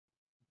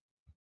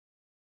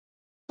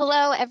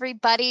Hello,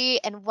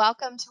 everybody, and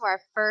welcome to our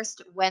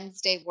first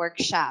Wednesday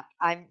workshop.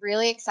 I'm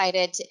really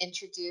excited to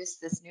introduce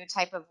this new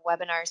type of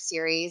webinar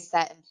series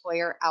that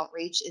Employer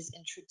Outreach is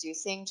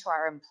introducing to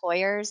our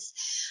employers.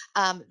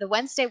 The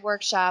Wednesday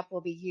workshop will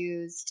be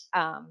used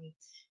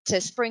to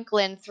sprinkle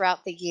in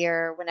throughout the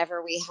year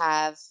whenever we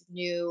have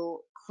new,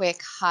 quick,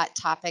 hot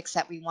topics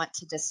that we want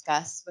to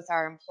discuss with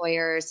our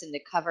employers and to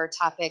cover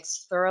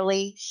topics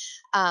thoroughly.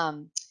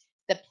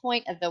 The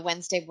point of the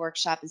Wednesday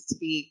workshop is to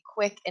be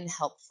quick and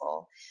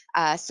helpful.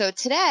 So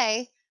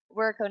today,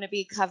 we're going to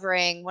be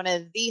covering one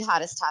of the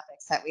hottest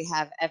topics that we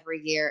have every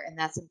year, and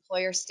that's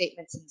employer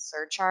statements and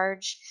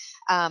surcharge.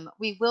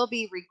 We will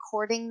be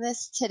recording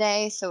this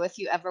today, so if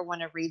you ever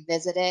want to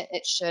revisit it,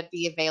 it should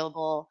be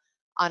available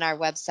on our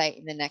website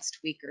in the next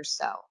week or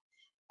so.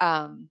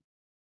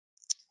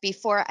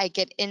 Before I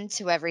get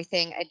into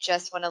everything, I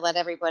just want to let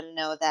everyone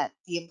know that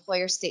the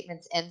employer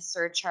statements and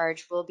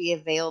surcharge will be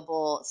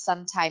available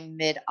sometime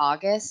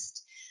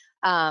mid-August.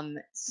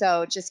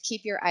 So just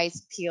keep your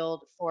eyes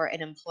peeled for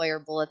an employer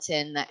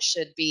bulletin that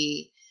should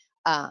be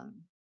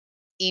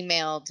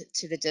emailed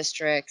to the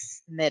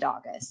districts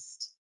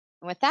mid-August.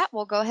 And with that,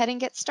 we'll go ahead and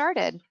get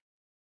started.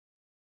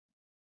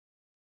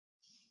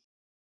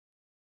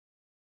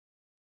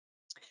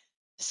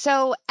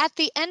 So at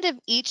the end of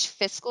each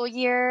fiscal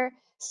year,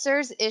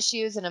 SERS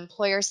issues an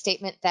employer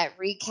statement that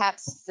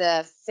recaps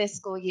the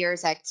fiscal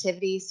year's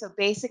activity. So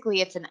basically,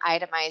 it's an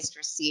itemized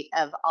receipt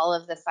of all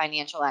of the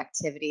financial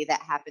activity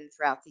that happened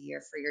throughout the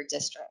year for your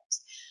district.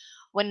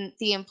 When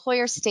the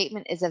employer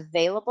statement is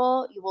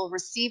available, you will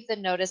receive the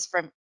notice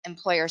from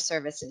Employer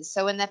Services.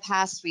 So in the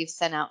past, we've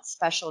sent out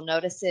special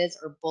notices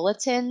or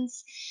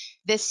bulletins.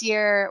 This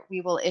year,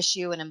 we will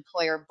issue an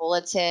employer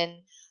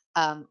bulletin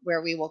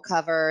where we will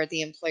cover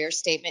the employer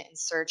statement and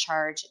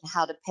surcharge and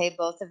how to pay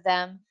both of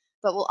them,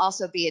 but we'll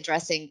also be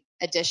addressing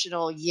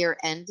additional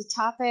year-end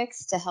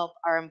topics to help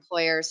our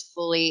employers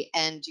fully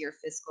end your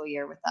fiscal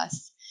year with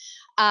us.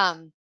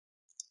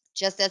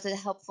 Just as a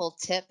helpful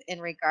tip in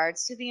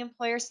regards to the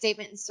employer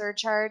statement and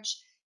surcharge,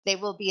 they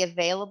will be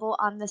available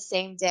on the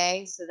same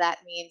day. So that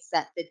means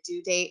that the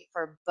due date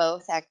for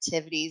both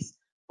activities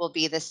will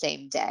be the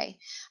same day.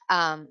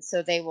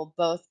 So they will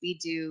both be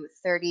due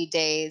 30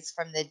 days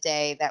from the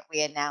day that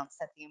we announce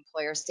that the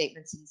employer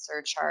statements and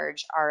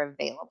surcharge are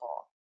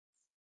available.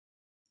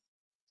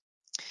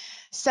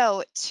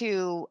 So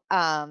to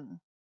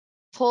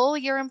pull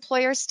your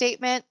employer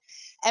statement,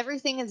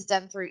 everything is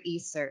done through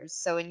eSERS.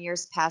 So in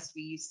years past,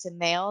 we used to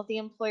mail the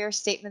employer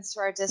statements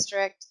to our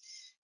district.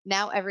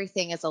 Now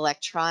everything is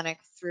electronic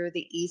through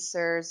the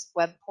eSERS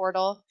web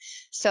portal.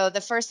 So the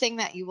first thing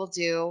that you will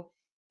do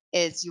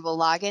is you will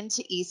log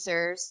into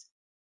eSERS.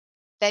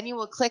 Then you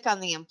will click on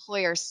the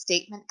employer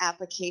statement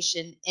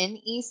application in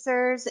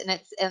eSERS, and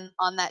it's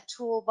on that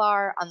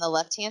toolbar on the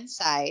left-hand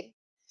side.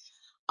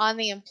 On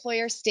the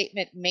employer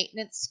statement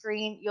maintenance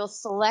screen, you'll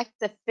select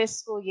the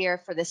fiscal year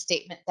for the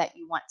statement that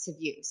you want to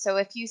view. So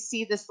if you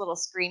see this little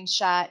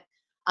screenshot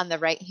on the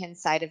right-hand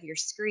side of your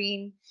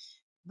screen,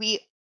 we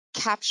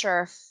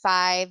capture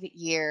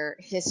 5-year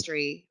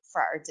history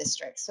for our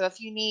district. So if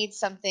you need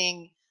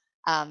something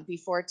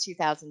before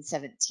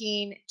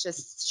 2017,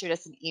 just shoot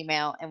us an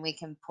email and we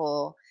can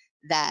pull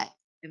that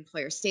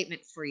employer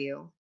statement for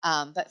you.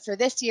 But for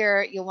this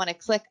year, you'll want to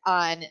click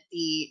on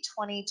the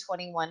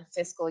 2021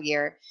 fiscal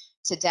year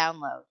to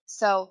download.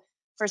 So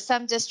for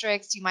some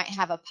districts, you might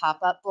have a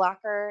pop-up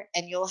blocker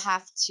and you'll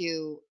have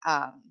to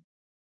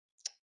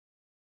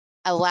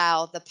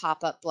allow the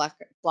pop-up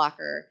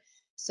blocker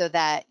so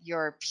that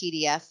your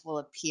PDF will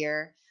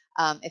appear.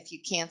 If you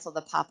cancel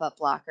the pop-up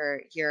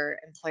blocker, your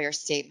employer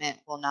statement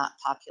will not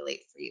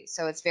populate for you.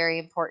 So it's very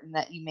important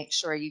that you make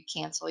sure you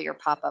cancel your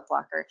pop-up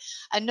blocker.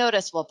 A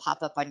notice will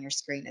pop up on your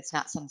screen. It's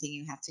not something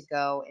you have to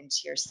go into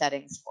your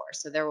settings for.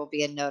 So there will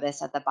be a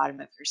notice at the bottom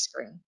of your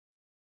screen.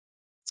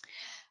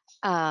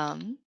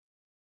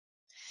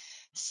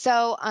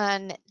 So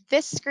on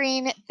this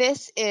screen,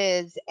 this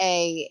is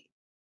a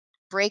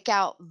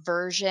breakout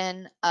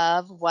version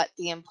of what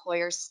the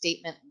employer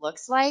statement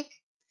looks like.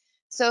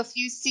 So if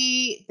you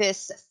see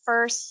this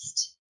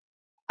first,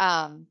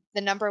 the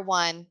number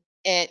 1,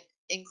 it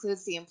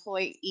includes the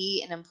employee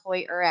and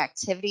employer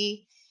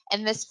activity.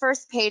 And this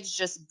first page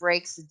just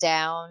breaks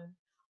down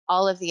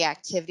all of the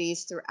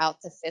activities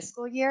throughout the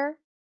fiscal year.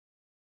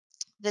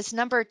 This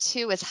number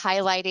 2 is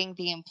highlighting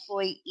the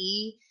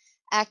employee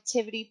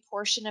activity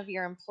portion of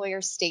your employer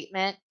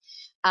statement.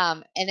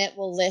 And it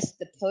will list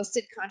the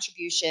posted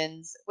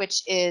contributions,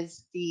 which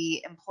is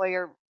the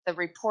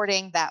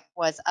reporting that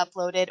was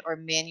uploaded or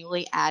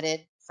manually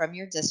added from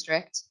your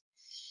district.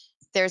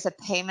 There's a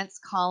payments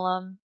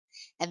column,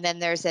 and then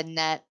there's a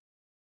net.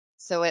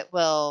 So it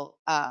will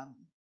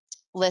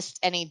list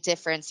any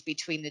difference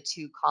between the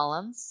two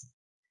columns.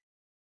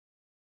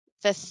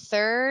 The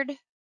third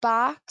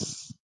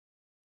box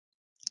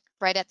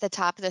right at the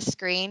top of the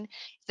screen,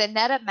 the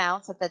net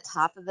amounts at the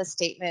top of the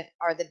statement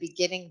are the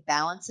beginning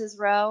balances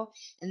row,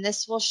 and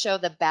this will show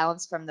the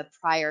balance from the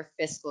prior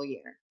fiscal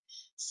year.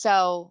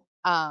 So,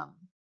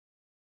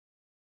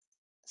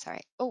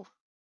 sorry. Oh,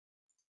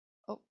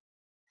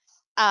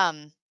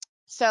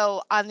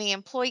 So on the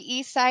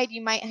employee side,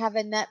 you might have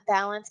a net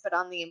balance, but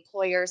on the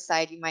employer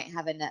side, you might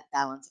have a net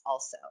balance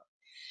also.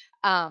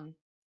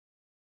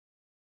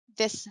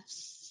 This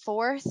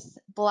fourth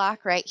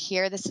block right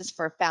here, this is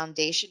for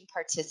foundation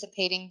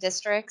participating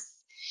districts.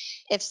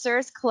 If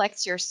CSRS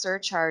collects your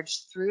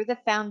surcharge through the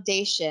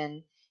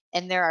foundation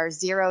and there are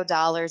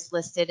 $0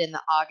 listed in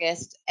the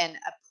August and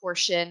a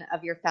portion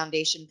of your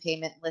foundation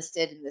payment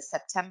listed in the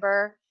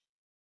September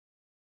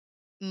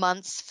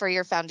months for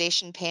your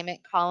foundation payment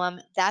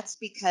column, that's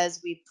because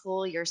we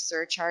pull your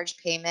surcharge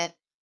payment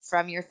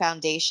from your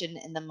foundation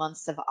in the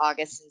months of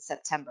August and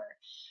September.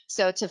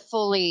 So to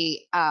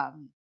fully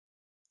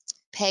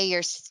pay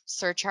your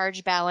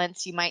surcharge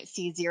balance, you might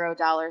see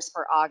 $0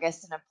 for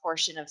August and a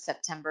portion of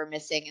September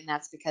missing, and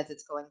that's because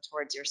it's going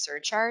towards your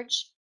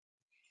surcharge.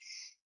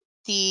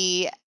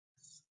 The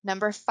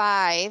number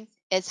 5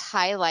 is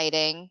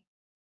highlighting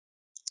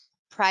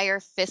prior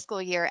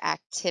fiscal year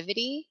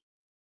activity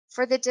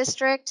for the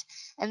district,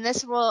 and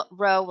this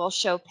row will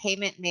show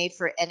payment made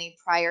for any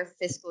prior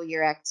fiscal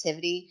year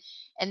activity.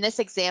 In this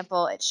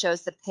example, it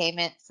shows the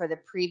payment for the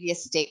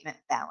previous statement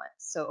balance.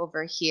 So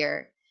over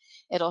here,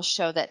 it'll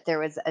show that there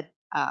was a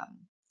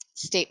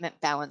statement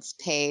balance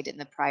paid in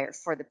the prior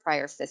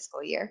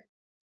fiscal year.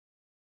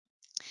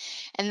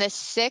 And the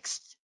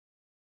 6th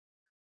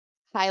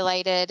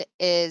highlighted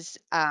is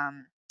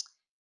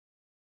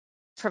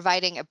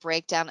providing a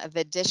breakdown of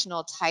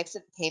additional types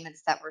of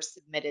payments that were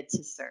submitted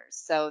to CSRS.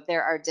 So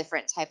there are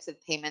different types of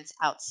payments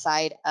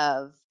outside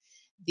of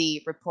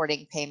the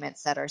reporting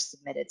payments that are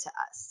submitted to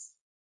us.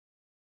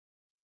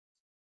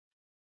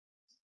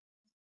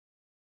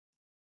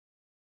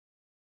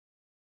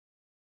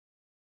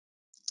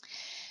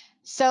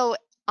 So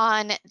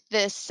on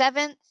the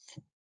 7th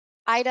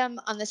item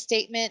on the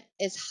statement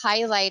is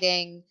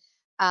highlighting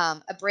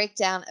a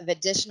breakdown of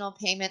additional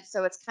payments.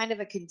 So it's kind of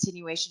a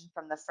continuation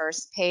from the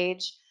first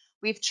page.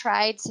 We've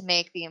tried to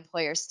make the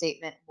employer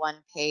statement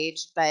one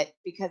page, but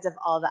because of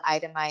all the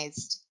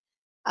itemized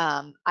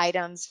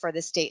items for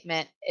the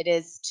statement, it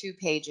is 2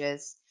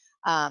 pages.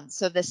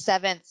 So the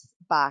 7th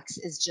box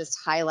is just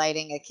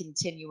highlighting a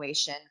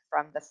continuation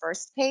from the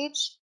first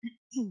page.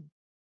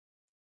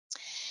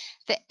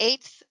 The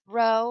 8th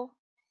row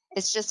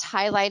is just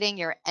highlighting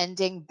your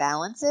ending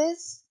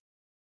balances.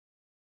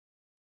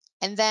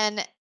 And then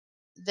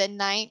the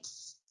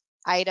 9th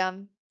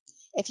item,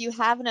 if you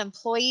have an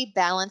employee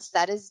balance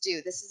that is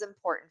due, this is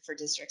important for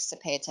districts to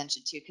pay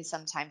attention to because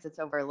sometimes it's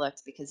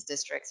overlooked because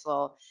districts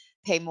will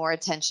pay more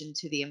attention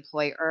to the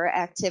employer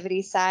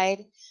activity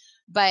side.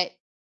 But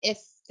if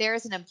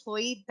there's an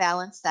employee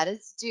balance that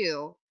is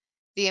due,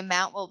 the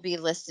amount will be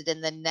listed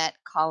in the net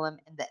column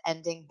in the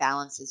ending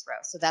balances row.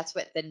 So that's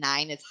what the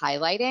 9 is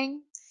highlighting.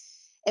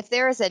 If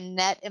there is a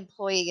net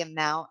employee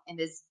amount and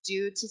is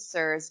due to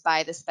CSRS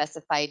by the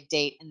specified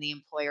date in the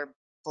employer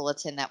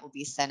bulletin that will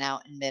be sent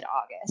out in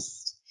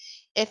mid-August.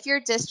 If your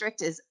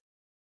district is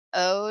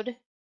owed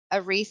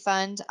a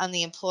refund on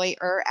the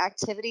employer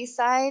activity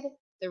side,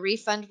 the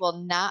refund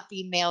will not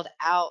be mailed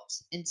out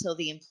until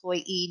the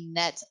employee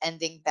net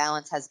ending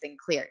balance has been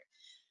cleared.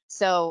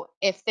 So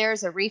if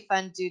there's a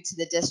refund due to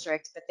the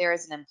district, but there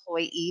is an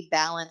employee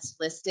balance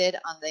listed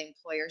on the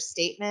employer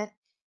statement,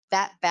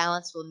 that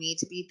balance will need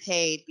to be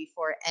paid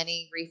before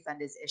any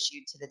refund is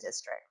issued to the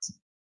district.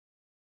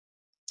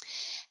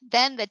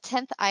 Then the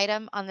 10th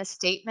item on the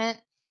statement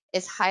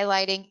is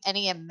highlighting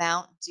any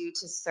amount due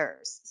to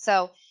CSRS.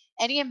 So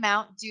any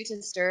amount due to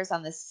CSRS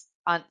on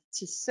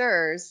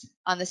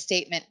the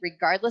statement,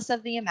 regardless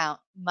of the amount,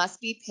 must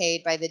be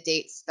paid by the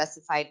date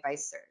specified by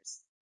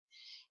CSRS.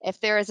 If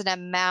there is an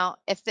amount,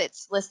 if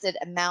it's listed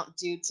amount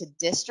due to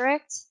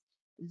district,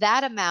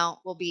 that amount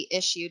will be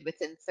issued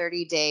within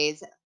 30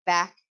 days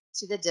back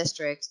to the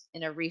district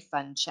in a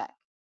refund check.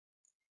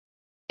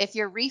 If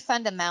your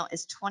refund amount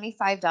is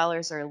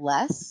 $25 or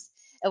less,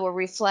 it will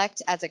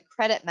reflect as a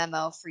credit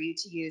memo for you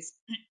to use,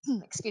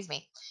 excuse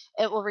me,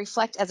 it will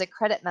reflect as a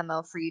credit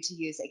memo for you to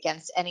use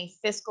against any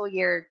fiscal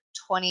year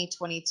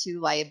 2022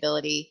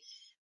 liability,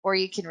 or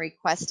you can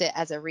request it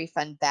as a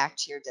refund back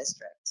to your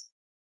district.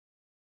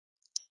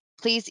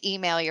 Please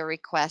email your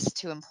request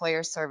to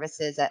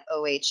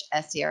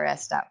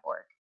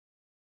employerservices@ohscrs.org.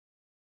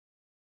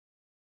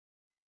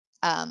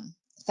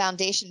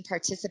 Foundation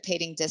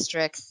participating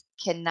districts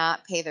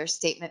cannot pay their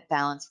statement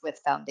balance with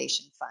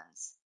foundation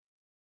funds.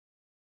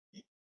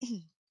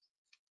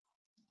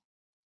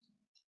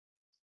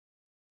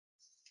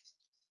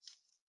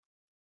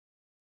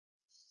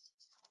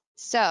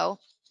 So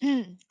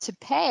to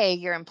pay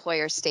your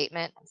employer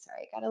statement, I'm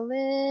sorry, I got a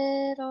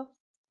little,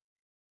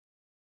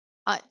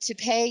 to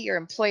pay your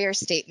employer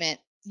statement,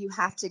 you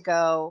have to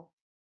go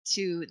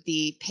to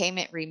the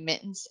payment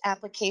remittance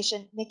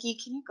application. Nikki,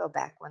 can you go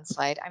back one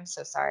slide? I'm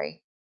so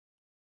sorry.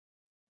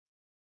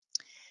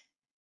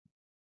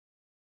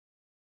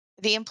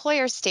 The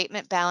employer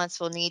statement balance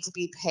will need to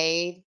be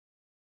paid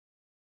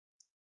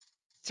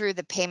through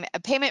the payment,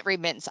 a payment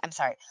remittance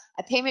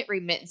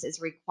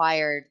is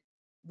required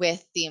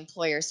with the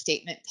employer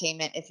statement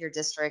payment if your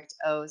district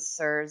owes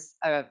CSRS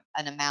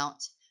an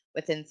amount,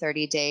 within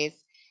 30 days.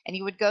 And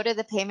you would go to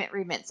the payment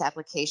remittance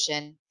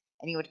application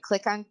and you would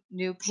click on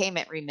new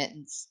payment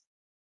remittance.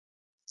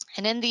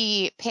 And in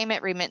the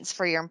payment remittance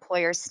for your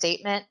employer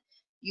statement,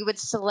 you would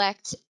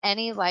select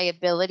any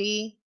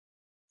liability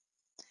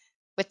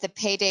with the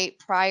pay date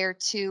prior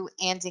to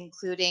and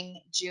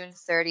including June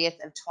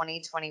 30th of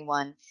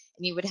 2021, and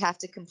you would have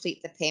to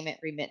complete the payment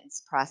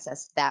remittance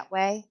process that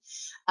way.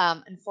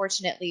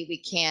 Unfortunately, we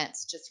can't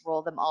just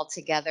roll them all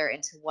together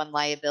into one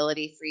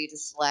liability for you to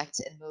select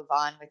and move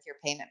on with your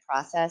payment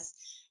process.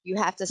 You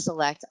have to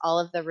select all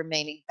of the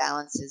remaining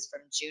balances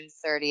from June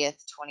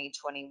 30th,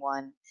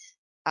 2021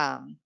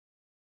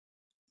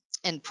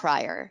 and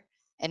prior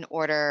in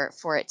order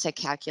for it to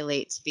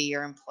calculate to be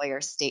your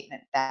employer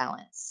statement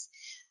balance.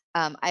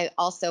 I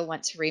also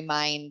want to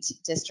remind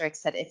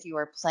districts that if you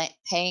are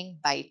paying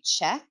by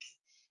check,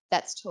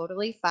 that's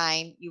totally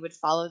fine. You would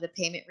follow the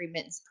payment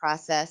remittance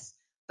process,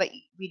 but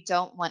we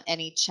don't want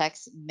any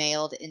checks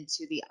mailed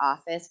into the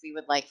office. We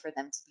would like for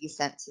them to be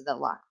sent to the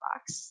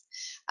lockbox.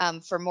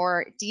 For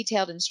more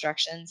detailed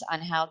instructions on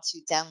how to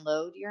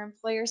download your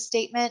employer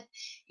statement,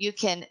 you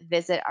can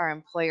visit our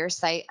employer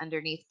site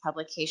underneath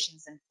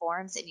publications and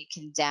forms, and you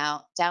can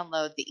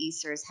download the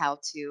ESERS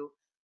how-to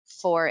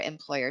for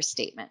employer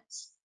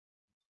statements.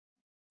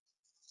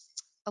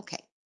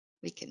 Okay,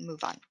 we can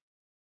move on.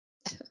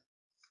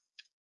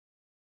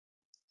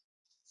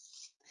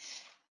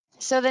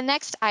 So the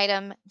next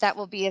item that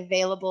will be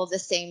available the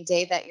same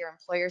day that your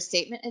employer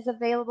statement is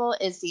available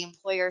is the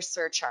employer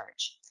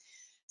surcharge.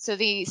 So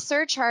the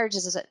surcharge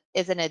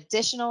is an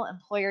additional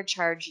employer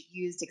charge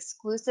used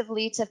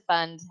exclusively to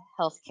fund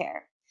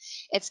healthcare.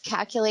 It's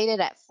calculated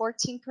at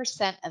 14%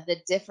 of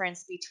the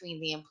difference between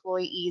the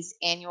employee's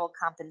annual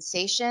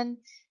compensation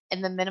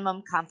and the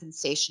minimum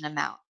compensation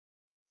amount.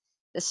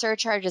 The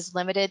surcharge is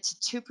limited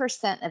to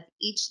 2% of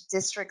each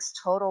district's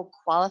total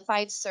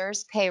qualified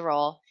CSRS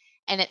payroll,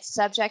 and it's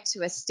subject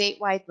to a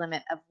statewide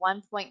limit of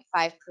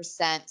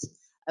 1.5%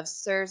 of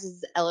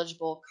CSRS's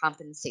eligible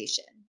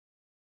compensation.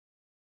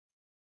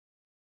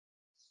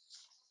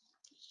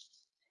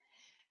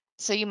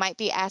 So you might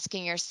be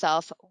asking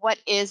yourself, what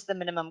is the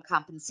minimum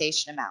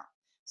compensation amount?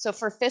 So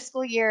for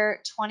fiscal year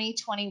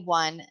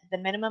 2021, the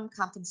minimum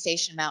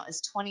compensation amount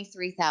is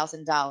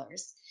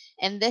 $23,000.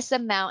 And this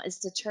amount is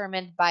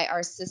determined by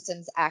our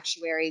system's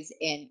actuaries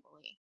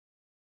annually.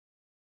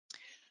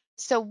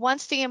 So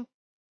once the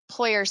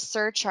employer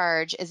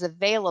surcharge is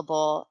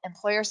available,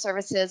 employer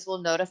services will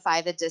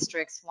notify the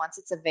districts once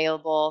it's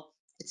available.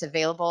 It's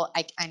available.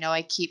 I know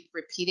I keep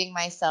repeating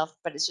myself,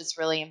 but it's just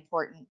really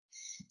important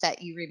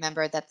that you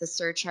remember that the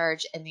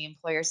surcharge and the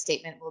employer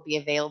statement will be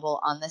available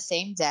on the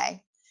same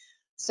day.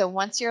 So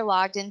once you're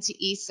logged into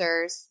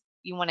ESERS,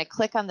 you want to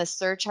click on the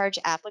surcharge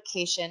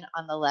application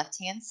on the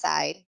left-hand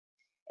side.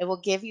 It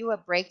will give you a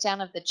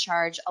breakdown of the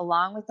charge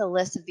along with a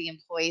list of the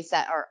employees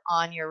that are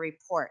on your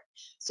report.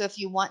 So if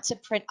you want to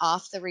print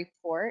off the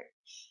report,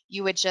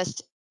 you would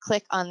just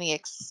click on the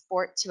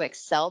Export to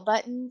Excel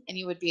button, and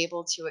you would be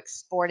able to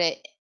export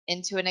it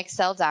into an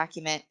Excel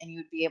document, and you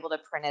would be able to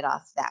print it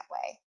off that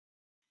way.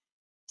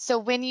 So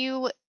when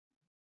you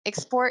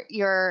export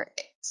your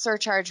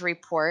surcharge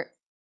report,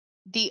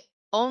 the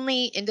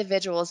only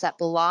individuals that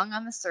belong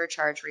on the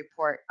surcharge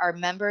report are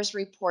members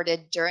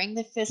reported during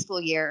the fiscal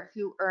year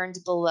who earned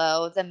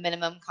below the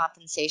minimum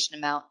compensation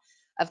amount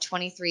of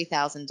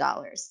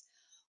 $23,000.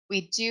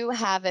 We do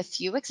have a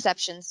few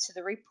exceptions to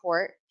the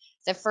report.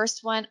 The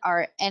first one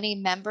are any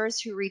members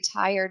who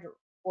retired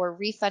or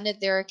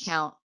refunded their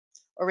account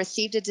or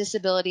received a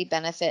disability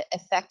benefit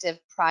effective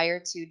prior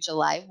to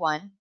July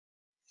 1,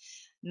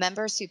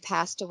 members who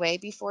passed away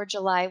before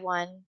July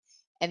 1,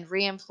 and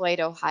reemployed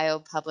Ohio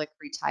public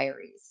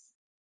retirees.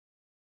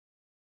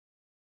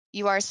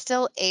 You are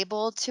still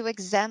able to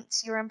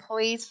exempt your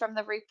employees from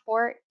the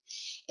report.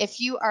 If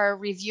you are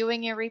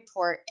reviewing your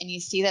report and you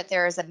see that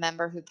there is a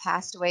member who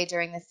passed away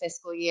during the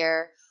fiscal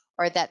year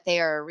or that they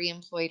are a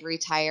reemployed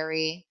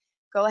retiree,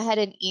 go ahead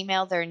and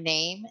email their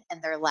name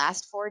and their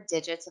last 4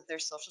 digits of their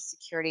social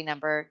security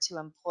number to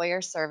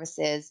employer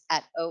services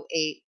at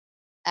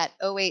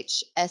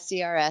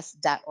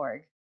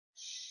ohscrs.org.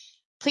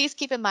 Please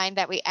keep in mind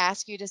that we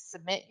ask you to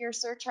submit your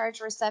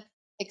surcharge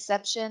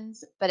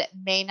exceptions, but it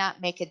may not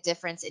make a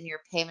difference in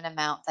your payment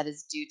amount that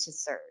is due to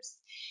CSRS.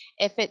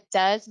 If it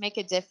does make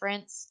a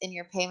difference in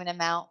your payment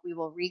amount, we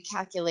will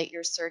recalculate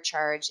your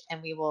surcharge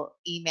and we will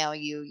email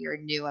you your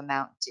new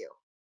amount due.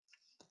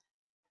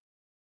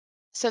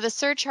 So the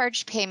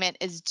surcharge payment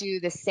is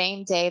due the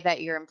same day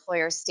that your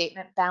employer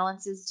statement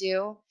balance is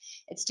due.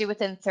 It's due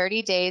within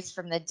 30 days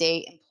from the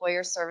date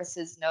employer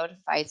services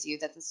notifies you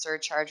that the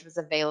surcharge was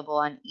available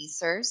on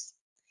ESERS.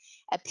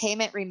 A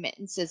payment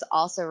remittance is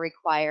also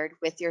required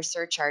with your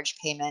surcharge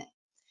payment.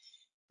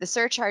 The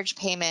surcharge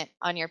payment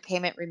on your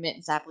payment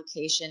remittance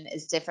application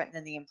is different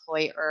than the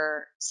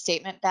employer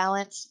statement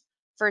balance.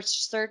 For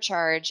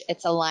surcharge,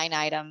 it's a line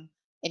item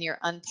in your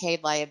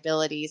unpaid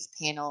liabilities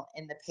panel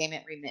in the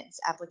payment remittance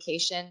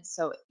application.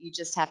 So you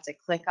just have to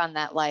click on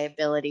that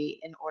liability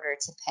in order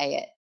to pay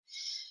it.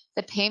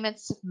 The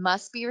payments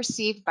must be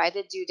received by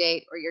the due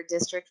date or your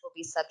district will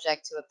be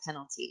subject to a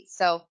penalty.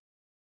 So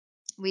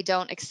we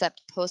don't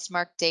accept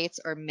postmarked dates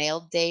or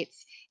mailed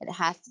dates. It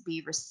has to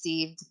be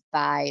received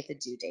by the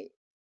due date.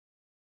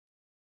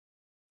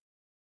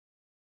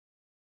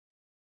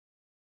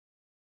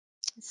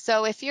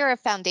 So if you're a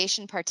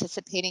foundation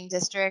participating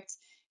district,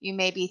 you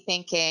may be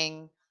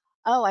thinking,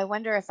 oh, I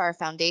wonder if our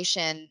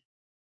foundation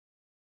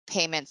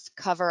payments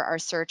cover our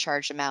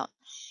surcharge amount.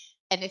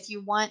 And if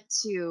you want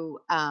to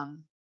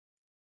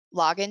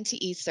log into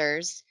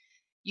eSURS,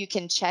 you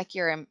can check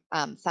your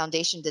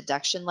foundation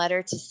deduction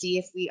letter to see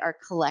if we are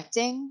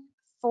collecting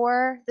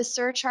for the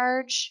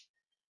surcharge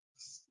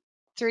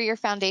through your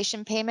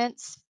foundation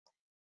payments.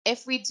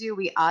 If we do,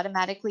 we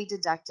automatically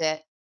deduct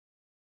it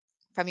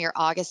from your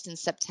August and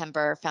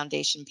September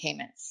foundation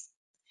payments.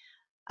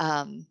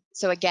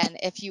 So again,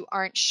 if you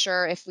aren't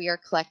sure if we are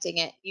collecting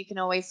it, you can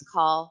always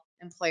call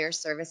employer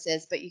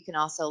services, but you can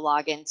also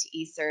log into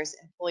eSURS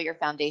and pull your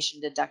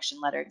foundation deduction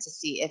letter to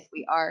see if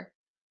we are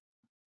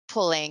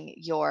pulling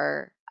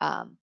your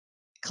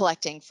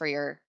collecting for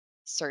your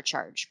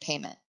surcharge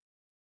payment.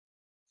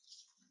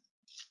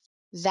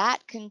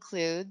 That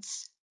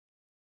concludes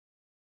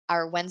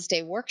our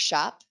Wednesday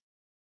workshop.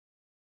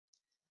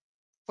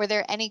 Were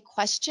there any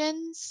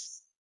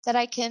questions that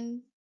I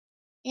can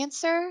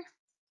answer?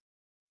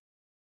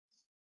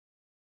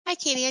 Hi,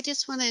 Katie. I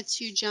just wanted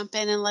to jump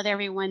in and let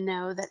everyone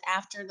know that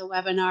after the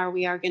webinar,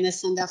 we are going to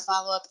send a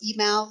follow-up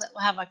email that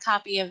will have a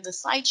copy of the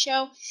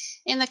slideshow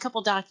and a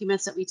couple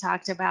documents that we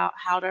talked about,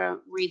 how to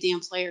read the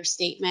employer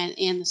statement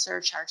and the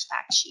surcharge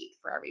fact sheet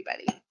for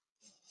everybody.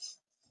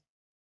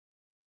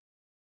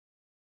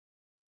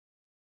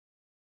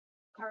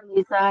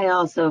 Carlisa, I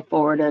also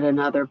forwarded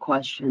another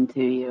question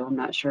to you. I'm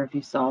not sure if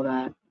you saw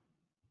that.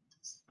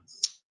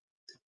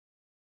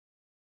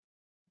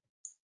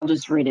 I'll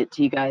just read it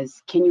to you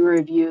guys. Can you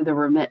review the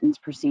remittance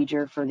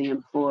procedure for the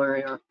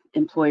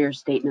employer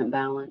statement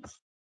balance?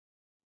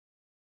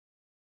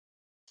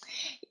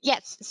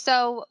 Yes.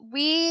 So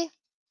we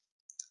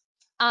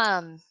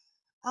on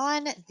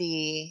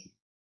the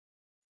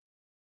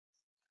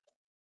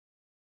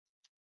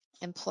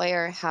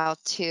employer how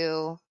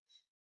to,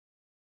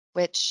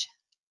 which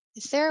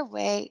is there a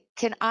way,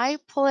 can I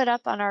pull it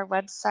up on our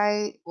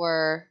website,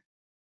 or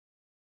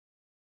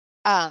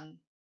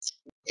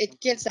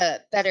it gives a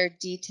better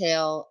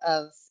detail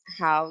of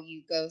how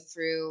you go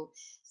through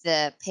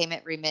the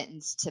payment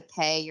remittance to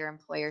pay your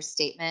employer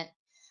statement.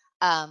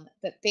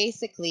 But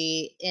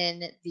basically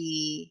in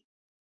the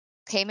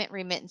payment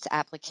remittance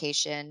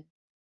application,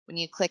 when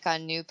you click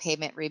on new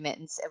payment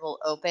remittance, it will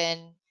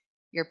open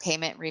your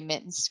payment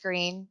remittance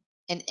screen.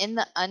 And in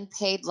the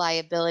unpaid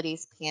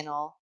liabilities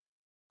panel,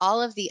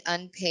 all of the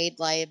unpaid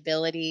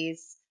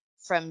liabilities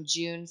from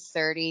June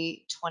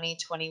 30,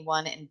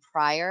 2021 and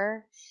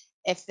prior,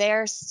 if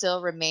there are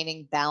still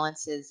remaining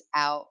balances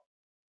out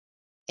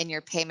in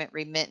your payment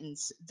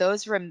remittance,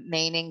 those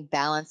remaining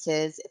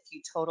balances, if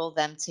you total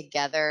them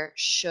together,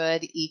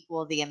 should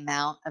equal the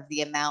amount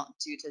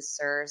due to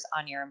SURS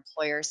on your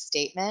employer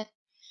statement.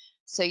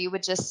 So you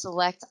would just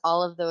select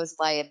all of those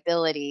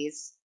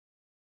liabilities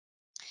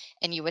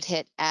and you would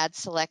hit add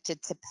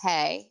selected to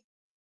pay,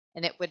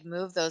 and it would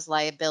move those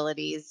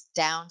liabilities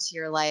down to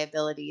your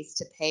liabilities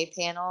to pay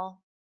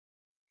panel.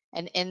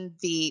 And in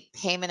the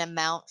payment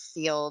amount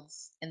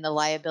fields in the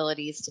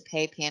liabilities to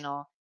pay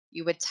panel,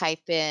 you would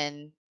type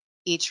in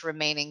each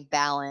remaining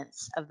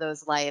balance of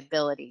those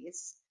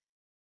liabilities.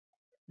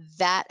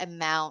 That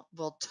amount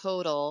will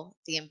total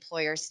the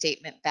employer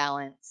statement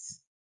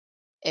balance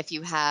if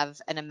you have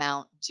an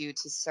amount due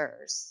to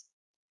SURS.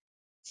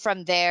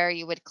 From there,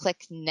 you would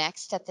click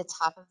next at the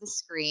top of the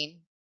screen,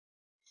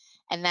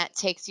 and that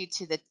takes you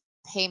to the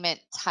payment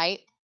type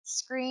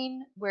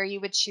screen where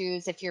you would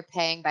choose if you're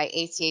paying by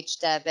ACH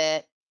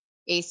debit,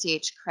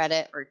 ACH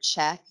credit, or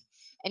check.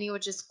 And you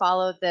would just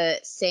follow the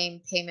same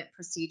payment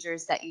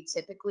procedures that you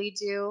typically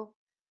do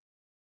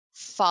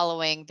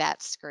following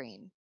that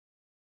screen.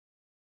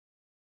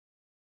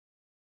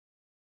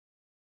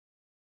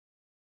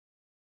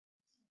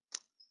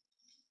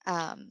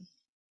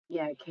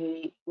 Yeah,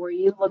 Katie, were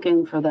you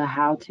looking for the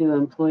how-to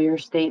employer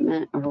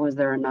statement or was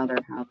there another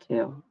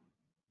how-to?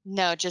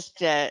 No, just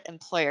the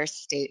employer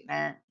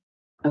statement.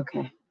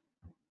 Okay.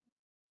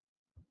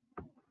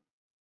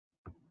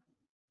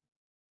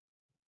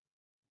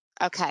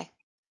 Okay,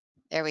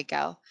 there we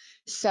go.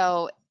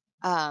 So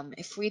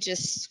if we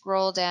just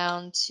scroll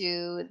down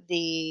to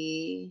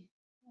the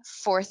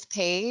 4th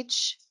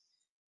page,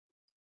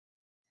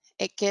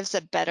 it gives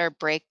a better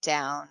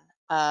breakdown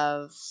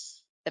of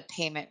the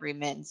payment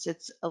remittance.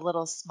 It's a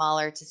little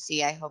smaller to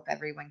see. I hope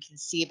everyone can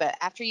see, but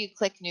after you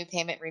click new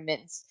payment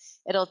remittance,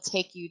 it'll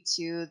take you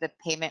to the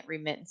payment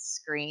remittance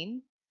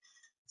screen.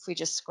 If we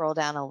just scroll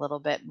down a little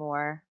bit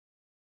more,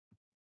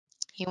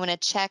 you want to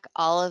check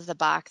all of the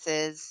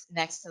boxes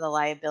next to the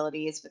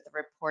liabilities with the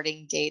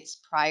reporting dates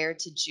prior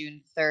to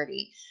June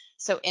 30.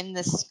 So in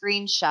the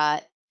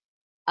screenshot,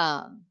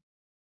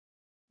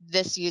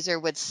 this user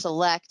would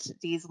select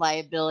these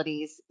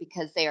liabilities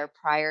because they are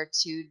prior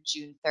to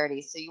June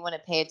 30. So you want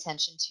to pay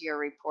attention to your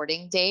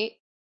reporting date.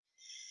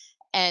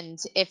 And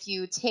if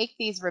you take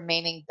these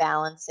remaining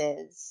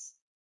balances,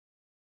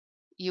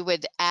 you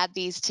would add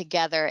these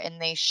together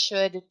and they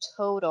should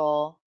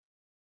total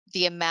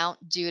the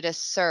amount due to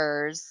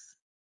SURS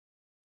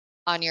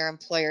on your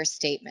employer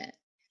statement.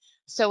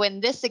 So in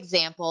this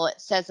example, it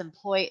says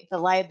the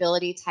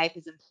liability type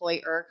is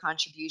employer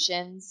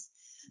contributions.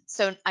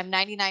 So I'm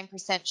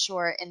 99%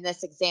 sure in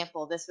this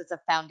example, this was a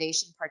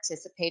foundation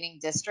participating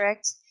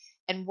district.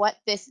 And what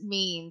this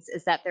means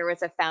is that there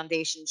was a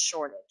foundation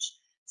shortage.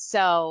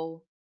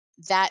 So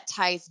that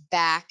ties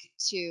back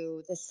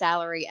to the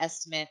salary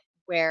estimate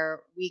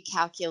where we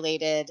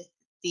calculated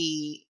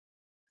the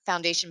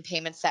foundation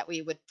payments that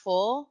we would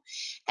pull,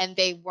 and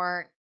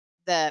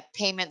the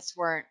payments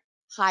weren't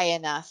high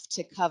enough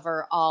to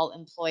cover all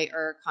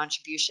employer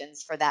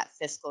contributions for that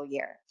fiscal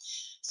year.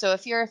 So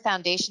if you're a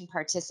foundation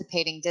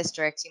participating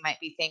district, you might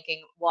be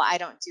thinking, well, I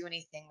don't do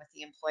anything with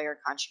the employer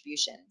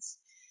contributions.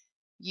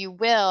 You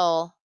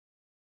will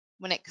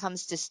when it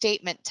comes to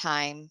statement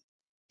time,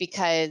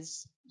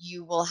 because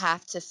you will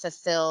have to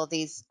fulfill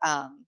these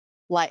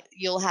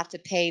you'll have to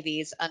pay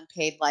these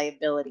unpaid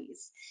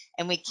liabilities,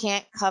 and we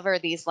can't cover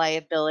these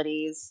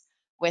liabilities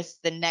with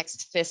the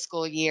next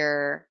fiscal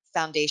year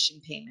foundation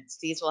payments.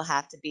 These will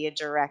have to be a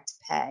direct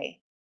pay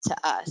to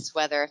us,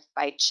 whether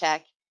by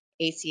check,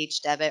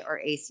 ACH debit, or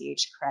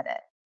ACH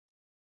credit.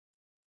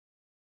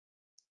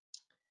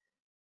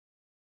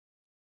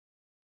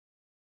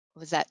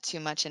 Was that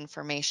too much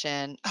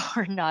information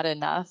or not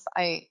enough?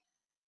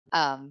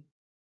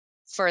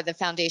 For the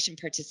foundation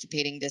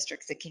participating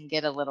districts, it can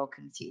get a little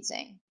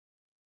confusing.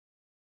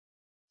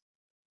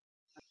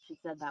 She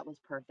said that was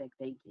perfect.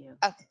 Thank you.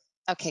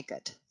 Okay,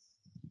 good.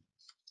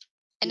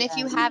 And if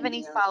Yeah, you have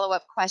any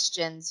follow-up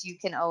questions, you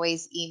can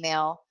always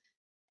email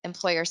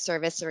employer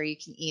service or you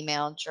can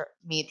email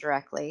me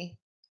directly.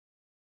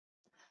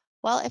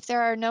 Well, if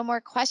there are no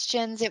more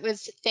questions,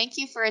 thank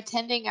you for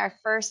attending our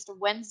first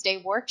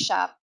Wednesday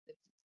workshop.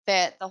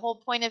 The whole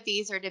point of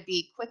these are to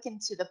be quick and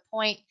to the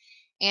point,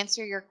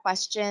 answer your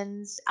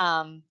questions,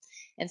 and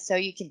so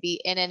you can be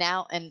in and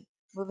out and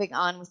moving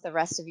on with the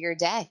rest of your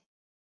day.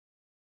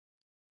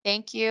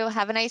 Thank you.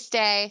 Have a nice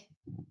day.